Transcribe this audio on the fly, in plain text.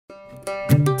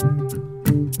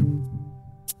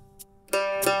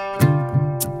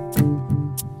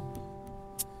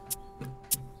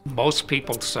Most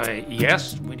people say,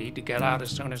 yes, we need to get out as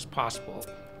soon as possible,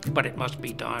 but it must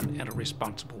be done in a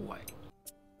responsible way.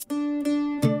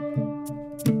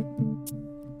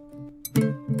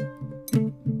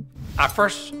 I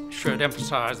first should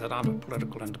emphasize that I'm a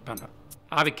political independent.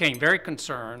 I became very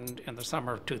concerned in the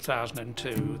summer of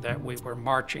 2002 that we were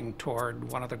marching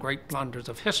toward one of the great blunders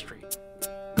of history.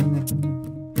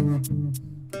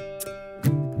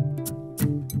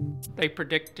 They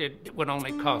predicted it would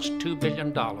only cost $2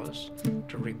 billion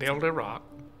to rebuild Iraq,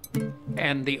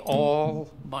 and the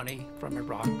oil money from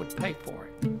Iraq would pay for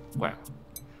it. Well,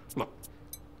 look,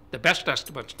 the best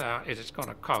estimates now is it's going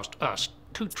to cost us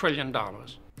 $2 trillion.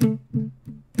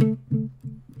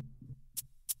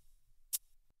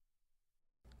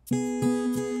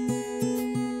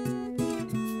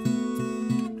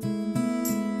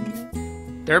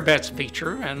 Their best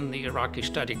feature in the Iraqi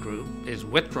study group is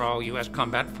withdraw U.S.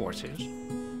 combat forces.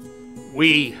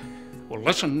 We will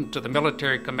listen to the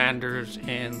military commanders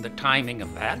in the timing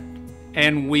of that,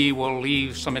 and we will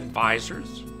leave some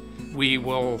advisors. We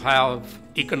will have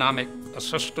economic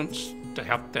assistance to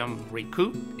help them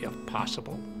recoup, if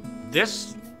possible.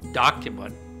 This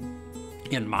document,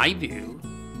 in my view,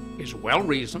 is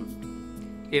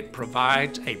well-reasoned. It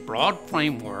provides a broad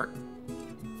framework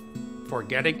for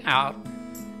getting out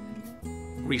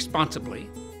responsibly.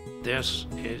 This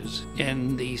is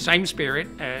in the same spirit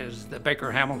as the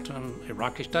Baker-Hamilton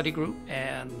Iraqi Study Group,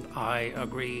 and I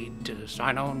agreed to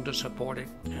sign on to support it,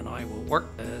 and I will work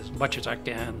as much as I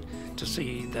can to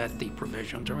see that the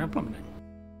provisions are implemented.